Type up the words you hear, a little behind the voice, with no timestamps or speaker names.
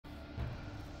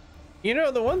You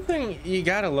know, the one thing you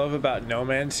gotta love about No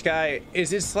Man's Sky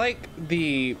is it's like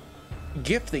the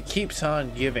gift that keeps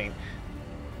on giving.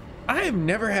 I have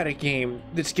never had a game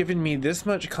that's given me this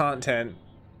much content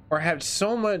or had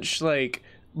so much like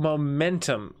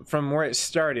momentum from where it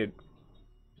started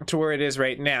to where it is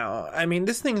right now. I mean,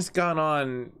 this thing's gone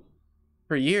on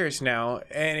for years now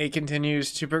and it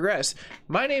continues to progress.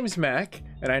 My name's Mac,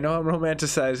 and I know I'm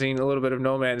romanticizing a little bit of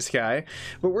No Man's Sky,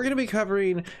 but we're going to be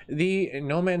covering the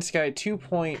No Man's Sky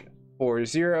 2.40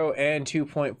 and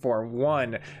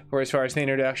 2.41 for as far as the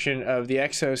introduction of the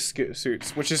exo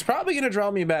suits, which is probably going to draw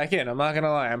me back in. I'm not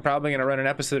gonna lie, I'm probably going to run an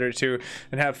episode or two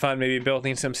and have fun maybe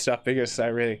building some stuff because I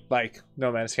really like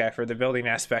No Man's Sky for the building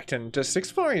aspect and just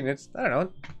exploring. It's, I don't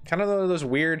know, kind of those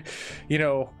weird, you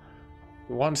know,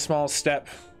 one small step,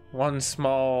 one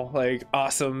small like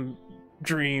awesome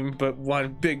dream, but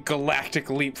one big galactic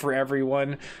leap for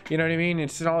everyone. You know what I mean?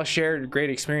 It's all a shared great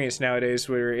experience nowadays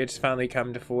where it's finally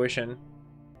come to fruition.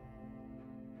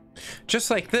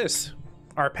 Just like this,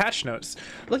 our patch notes.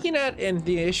 Looking at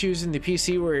the issues in the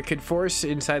PC where it could force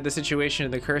inside the situation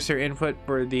of the cursor input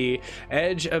for the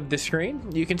edge of the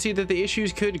screen, you can see that the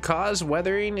issues could cause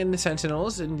weathering in the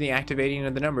sentinels and the activating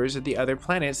of the numbers of the other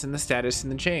planets and the status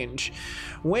and the change.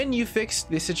 When you fix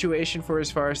the situation for as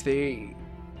far as the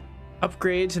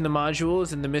upgrades and the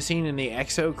modules and the missing in the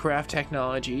exocraft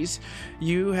technologies,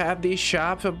 you have the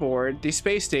shop aboard the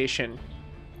space station.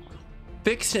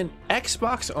 Fixed an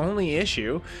Xbox only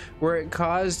issue where it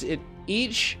caused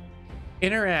each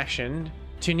interaction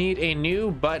to need a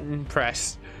new button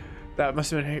press. That must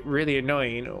have been really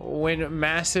annoying when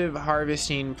massive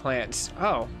harvesting plants.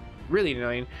 Oh, really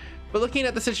annoying. But looking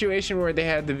at the situation where they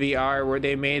had the VR, where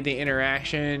they made the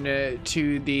interaction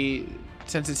to the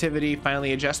sensitivity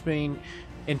finally adjusting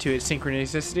into its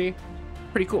synchronicity,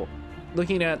 pretty cool.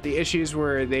 Looking at the issues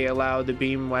where they allow the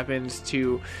beam weapons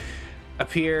to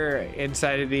appear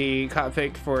inside of the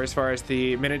cockpit for as far as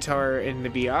the Minotaur in the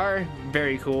VR,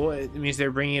 very cool. It means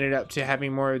they're bringing it up to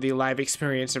having more of the live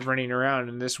experience of running around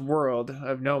in this world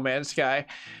of No Man's Sky.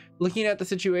 Looking at the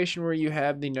situation where you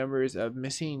have the numbers of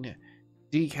missing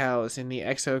decals in the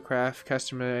exocraft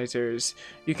customizers,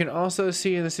 you can also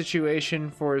see in the situation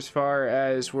for as far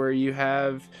as where you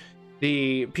have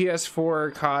the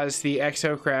PS4 cause the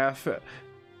exocraft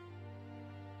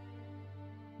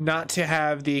not to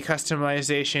have the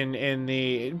customization in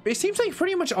the, it seems like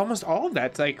pretty much almost all of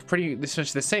that's like pretty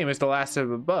much the same as the last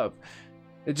of above.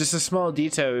 It's just a small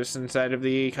details inside of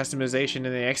the customization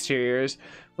in the exteriors.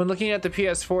 When looking at the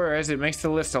PS4, as it makes the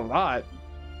list a lot,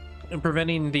 and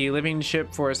preventing the living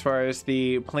ship for as far as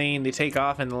the plane, the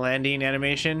takeoff and the landing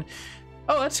animation.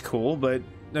 Oh, that's cool, but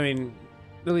I mean,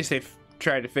 at least they've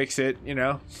tried to fix it, you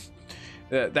know.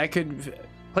 That could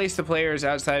place the players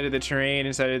outside of the terrain,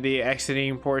 inside of the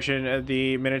exiting portion of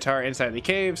the Minotaur, inside the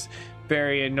caves.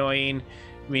 Very annoying.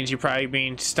 It means you're probably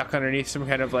being stuck underneath some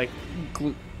kind of like,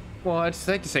 well, I'd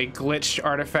like to say glitched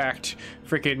artifact,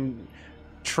 freaking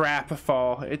trap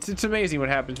fall. It's amazing what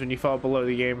happens when you fall below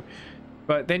the game.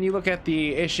 But then you look at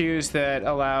the issues that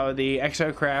allow the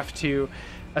exocraft to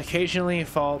occasionally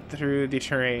fall through the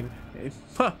terrain.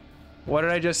 Huh, what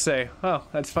did I just say? Oh,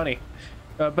 that's funny.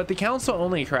 But the console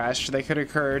only crash that could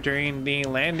occur during the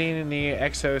landing in the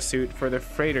exosuit for the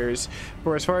freighters,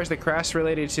 for as far as the crash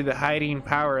related to the hiding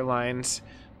power lines.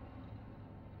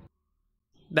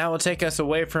 That will take us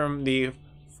away from the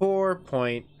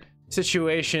 4-point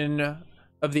situation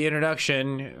of the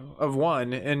introduction of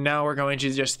 1, and now we're going to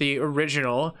just the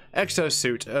original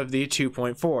exosuit of the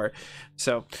 2.4.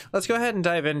 So let's go ahead and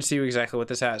dive in and see exactly what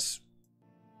this has.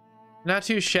 Not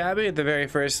too shabby at the very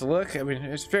first look. I mean,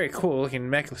 it's very cool looking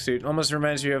mech suit. Almost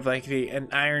reminds me of like an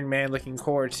Iron Man looking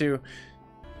core too.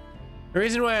 The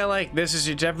reason why I like this is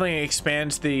it definitely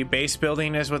expands the base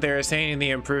building, as what they were saying, in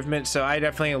the improvement. So I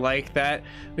definitely like that,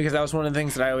 because that was one of the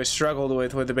things that I always struggled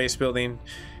with the base building,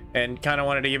 and kind of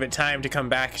wanted to give it time to come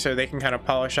back so they can kind of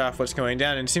polish off what's going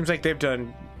down. And it seems like they've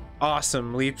done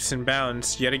awesome leaps and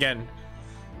bounds yet again.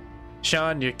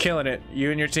 Sean, you're killing it. You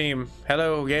and your team.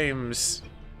 Hello Games.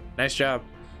 Nice job.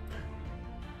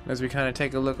 As we kind of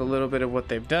take a look a little bit of what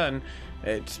they've done,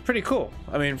 it's pretty cool.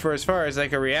 I mean, for as far as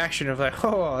like a reaction of like,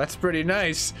 oh, that's pretty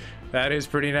nice. That is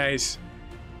pretty nice.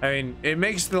 I mean, it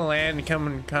makes the land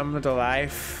come to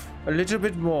life a little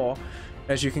bit more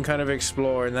as you can kind of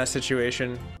explore in that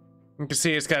situation. You can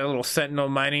see it's got a little sentinel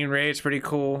mining ray. It's pretty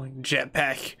cool.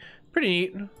 Jetpack. Pretty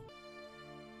neat.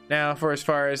 Now, for as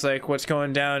far as like what's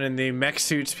going down in the mech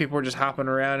suits, people are just hopping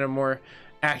around in a more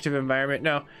active environment.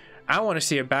 No, I want to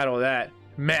see a battle of that.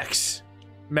 Mechs.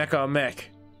 Mech on mech.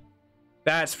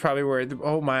 That's probably where,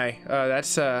 oh my,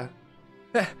 that's an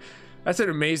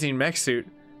amazing mech suit.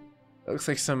 Looks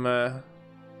like some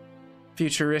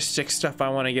futuristic stuff I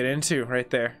want to get into right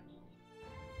there.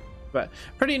 But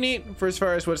pretty neat for as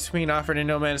far as what's being offered in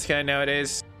No Man's Sky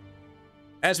nowadays.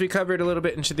 As we covered a little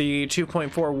bit into the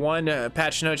 2.41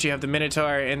 patch notes, you have the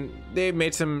Minotaur, and they've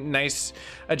made some nice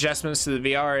adjustments to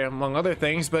the VR among other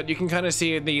things, but you can kind of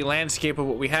see the landscape of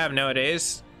what we have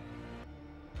nowadays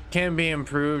can be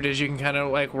improved, as you can kind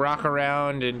of like rock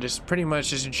around and just pretty much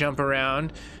just jump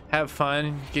around, have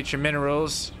fun, get your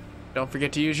minerals. Don't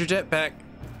forget to use your jetpack.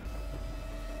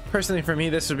 Personally, for me,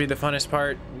 this would be the funnest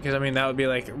part, because I mean that would be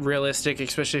like realistic,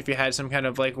 especially if you had some kind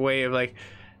of like way of like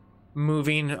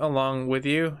moving along with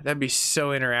you. That'd be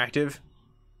so interactive.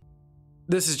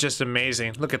 This is just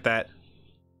amazing. Look at that.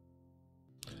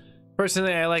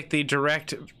 Personally, I like the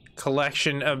direct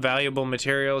collection of valuable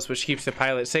materials, which keeps the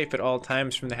pilot safe at all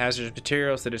times from the hazardous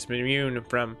materials that it's immune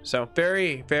from. So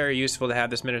very, very useful to have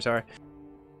this Minotaur.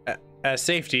 As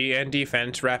safety and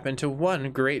defense wrap into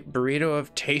one great burrito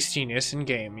of tastiness and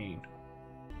gaming.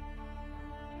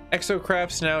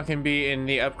 Exocrafts now can be in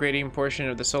the upgrading portion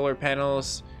of the solar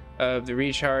panels, of the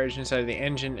recharge inside of the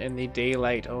engine, and the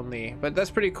daylight only. But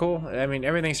that's pretty cool. I mean,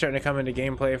 everything's starting to come into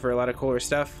gameplay for a lot of cooler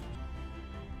stuff.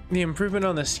 The improvement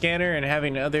on the scanner and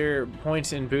having other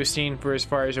points in boosting for as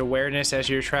far as awareness as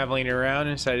you're traveling around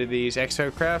inside of these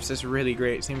exocrafts is really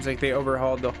great. It seems like they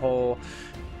overhauled the whole,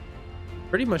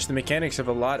 pretty much the mechanics of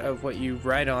a lot of what you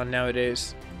ride on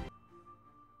nowadays.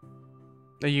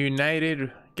 A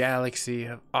united galaxy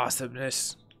of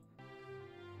awesomeness.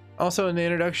 Also, in the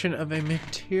introduction of a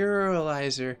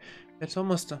materializer, it's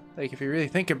almost like, if you really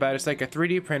think about it, it's like a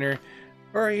 3D printer,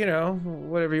 or you know,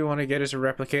 whatever you want to get as a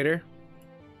replicator.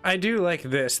 I do like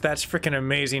this. That's freaking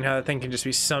amazing how the thing can just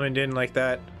be summoned in like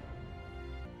that.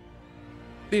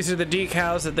 These are the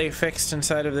decals that they fixed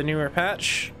inside of the newer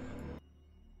patch.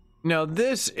 Now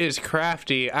this is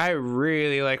crafty. I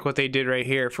really like what they did right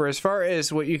here. For as far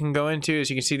as what you can go into,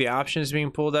 as you can see the options being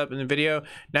pulled up in the video,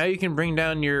 now you can bring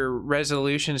down your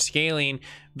resolution scaling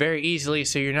very easily,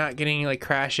 so you're not getting like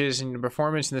crashes, and the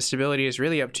performance and the stability is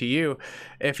really up to you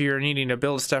if you're needing to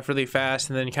build stuff really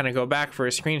fast and then kind of go back for a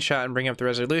screenshot and bring up the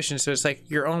resolution. So it's like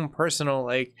your own personal,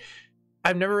 like,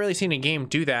 I've never really seen a game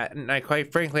do that, and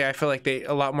quite frankly I feel like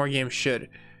a lot more games should,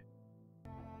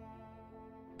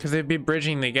 because they'd be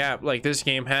bridging the gap like this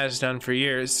game has done for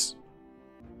years.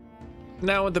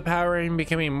 Now with the powering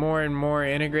becoming more and more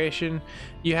integration,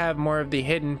 you have more of the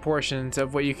hidden portions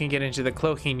of what you can get into the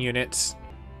cloaking units.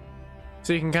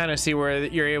 So you can kind of see where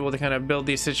you're able to kind of build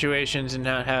these situations and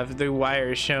not have the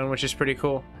wires shown, which is pretty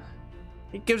cool.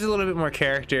 It gives a little bit more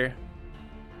character.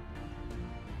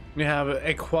 You have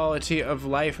a quality of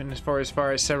life, and as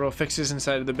far as several fixes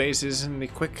inside of the bases, and the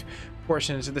quick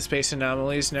portions of the space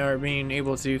anomalies now are being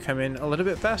able to come in a little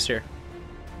bit faster.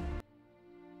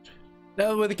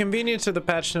 Now, with the convenience of the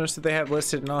patch notes that they have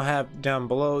listed, and I'll have down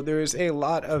below, there is a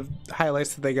lot of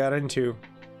highlights that they got into.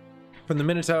 From the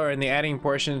Minotaur and the adding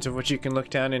portions of which you can look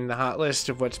down in the hot list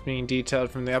of what's being detailed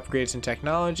from the upgrades and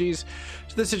technologies,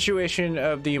 to the situation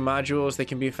of the modules that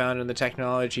can be found in the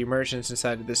technology merchants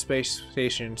inside of the space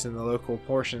stations and the local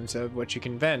portions of what you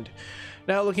can vend.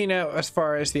 Now, looking at as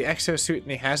far as the exosuit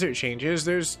and the hazard changes,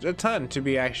 there's a ton to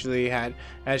be actually had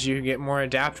as you get more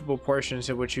adaptable portions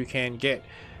of what you can get.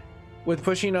 With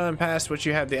pushing on past what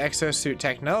you have the exosuit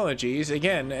technologies,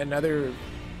 again, another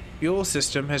fuel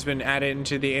system has been added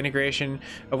into the integration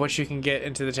of what you can get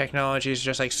into the technologies,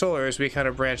 just like solar, as we kind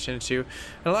of branched into.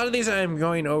 And a lot of these I'm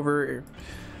going over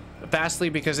fastly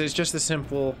because it's just a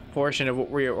simple portion of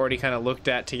what we already kind of looked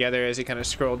at together as you kind of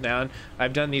scrolled down.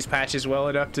 I've done these patches well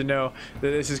enough to know that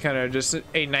this is kind of just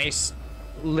a nice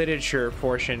literature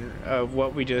portion of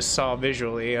what we just saw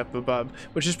visually up above,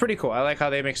 which is pretty cool. I like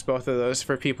how they mix both of those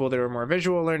for people that are more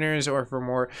visual learners, or for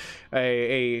more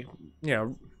you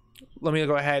know, let me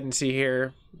go ahead and see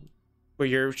here where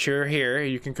you're here,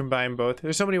 you can combine both.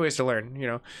 There's so many ways to learn, you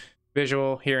know,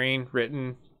 visual, hearing,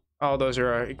 written, all those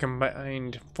are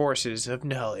combined forces of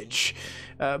knowledge.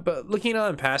 But looking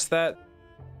on past that,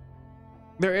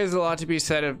 there is a lot to be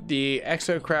said of the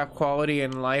exocraft quality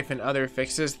and life and other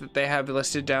fixes that they have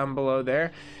listed down below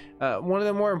there. One of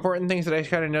the more important things that I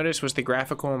kind of noticed was the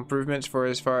graphical improvements for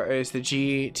as far as the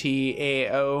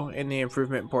GTAO and the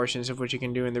improvement portions of what you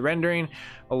can do in the rendering.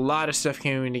 A lot of stuff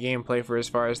came into gameplay for as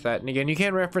far as that. And again, you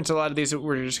can reference a lot of these that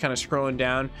we're just kind of scrolling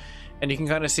down, and you can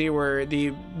kind of see where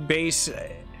the base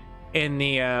in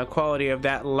the quality of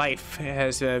that life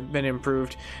has been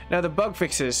improved. Now the bug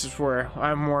fixes is where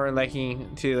I'm more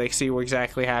liking to like see what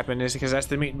exactly happened, is because that's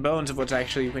the meat and bones of what's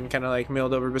actually been kind of like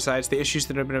milled over, besides the issues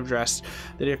that have been addressed,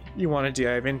 that if you want to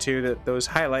dive into those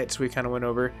highlights we kind of went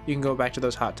over, you can go back to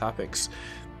those hot topics.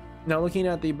 Now, looking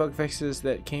at the bug fixes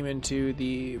that came into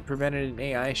the prevented an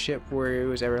AI ship where it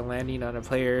was ever landing on a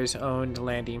player's owned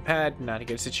landing pad, not a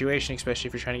good situation, especially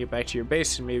if you're trying to get back to your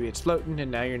base and maybe it's floating and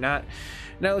now you're not.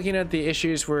 Now, looking at the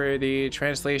issues where the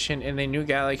translation in the new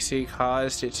galaxy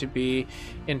caused it to be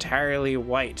entirely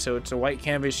white, so it's a white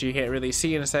canvas you can't really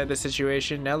see inside the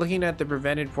situation. Now, looking at the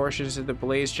prevented portions of the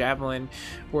Blaze Javelin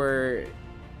where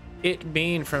it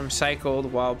being from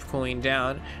cycled while cooling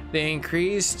down, the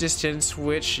increased distance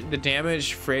which the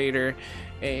damaged freighter,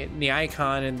 the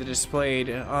icon and the displayed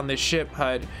on the ship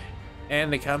HUD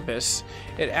and the compass.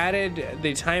 It added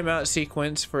the timeout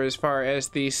sequence for as far as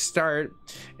the start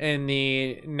and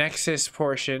the nexus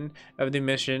portion of the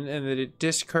mission, and that it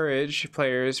discouraged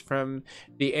players from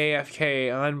the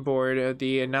AFK on board of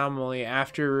the anomaly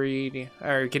after reading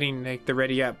or getting like the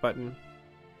ready up button.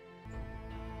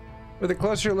 With a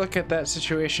closer look at that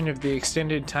situation of the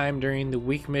extended time during the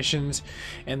week missions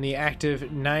and the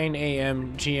active 9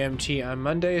 a.m. GMT on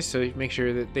Monday, so make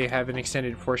sure that they have an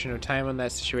extended portion of time on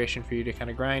that situation for you to kind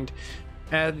of grind.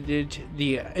 Added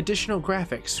the additional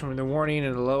graphics from the warning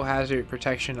and the low hazard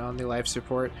protection on the life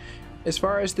support. As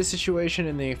far as the situation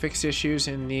and the fixed issues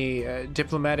in the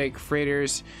diplomatic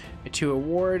freighters, to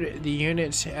award the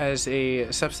units as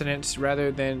a subsistence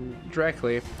rather than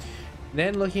directly.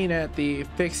 Then looking at the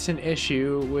fixed an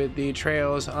issue with the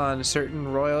trails on certain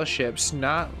royal ships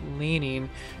not leaning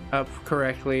up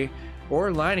correctly or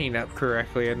lining up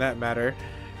correctly in that matter,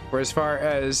 or as far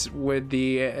as with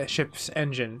the ship's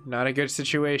engine, not a good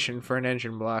situation for an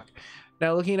engine block.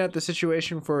 Now looking at the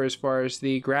situation for as far as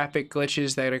the graphic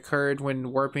glitches that occurred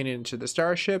when warping into the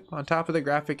starship, on top of the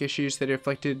graphic issues that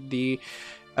afflicted the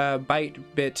byte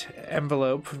bit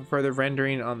envelope for the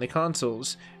rendering on the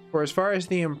consoles. For as far as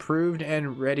the improved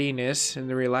and readiness and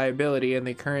the reliability and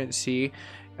the currency,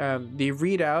 the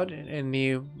readout and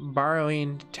the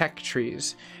borrowing tech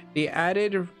trees, the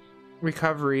added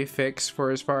recovery fix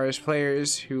for as far as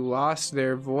players who lost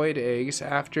their void eggs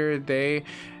after they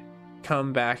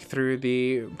come back through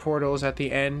the portals at the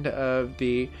end of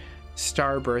the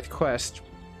Starbirth quest.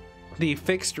 The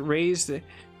fixed raised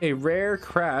a rare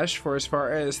crash for as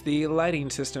far as the lighting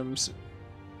systems.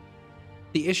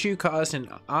 The issue caused an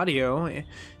audio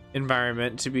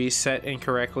environment to be set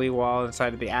incorrectly while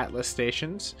inside of the Atlas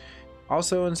stations.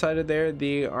 Also inside of there,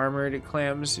 the armored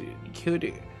clams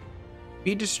could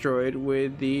be destroyed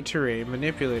with the terrain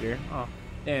manipulator. Oh,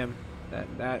 damn.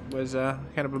 That was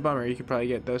kind of a bummer. You could probably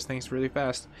get those things really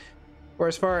fast. Or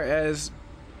as far as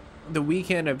the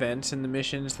weekend events and the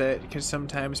missions that could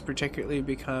sometimes particularly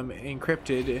become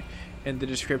encrypted in the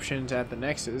descriptions at the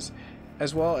Nexus,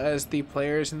 as well as the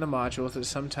players in the modules that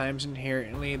sometimes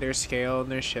inherently their scale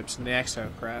and their ships and the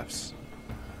exocrafts.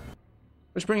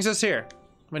 Which brings us here.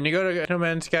 When you go to No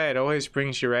Man's Sky, it always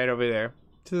brings you right over there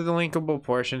to the linkable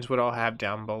portions what I'll have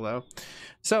down below.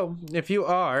 So if you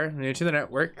are new to the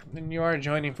network and you are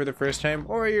joining for the first time,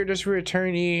 or you're just a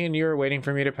returnee and you're waiting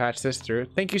for me to patch this through,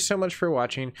 thank you so much for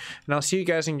watching, and I'll see you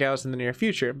guys and gals in the near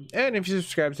future. And if you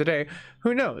subscribe today,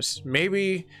 who knows,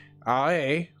 maybe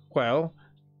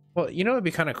well, you know, it'd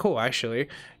be kind of cool actually,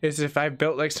 is if I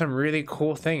built like some really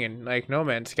cool thing in like No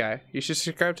Man's Sky. You should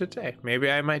subscribe today. Maybe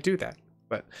I might do that,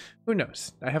 but who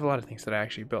knows? I have a lot of things that I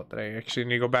actually built that I actually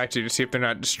need to go back to see if they're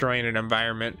not destroying an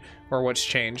environment or what's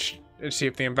changed, and see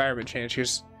if the environment changed,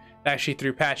 because actually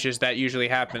through patches that usually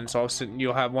happens. All of a sudden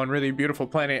you'll have one really beautiful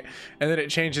planet and then it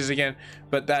changes again,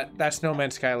 but that's No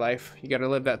Man's Sky life. You got to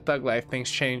live that thug life. Things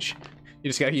change. You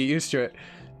just got to get used to it.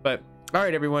 But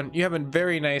alright everyone, you have a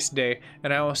very nice day,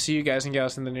 and I will see you guys and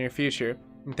gals in the near future.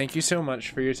 And thank you so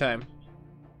much for your time.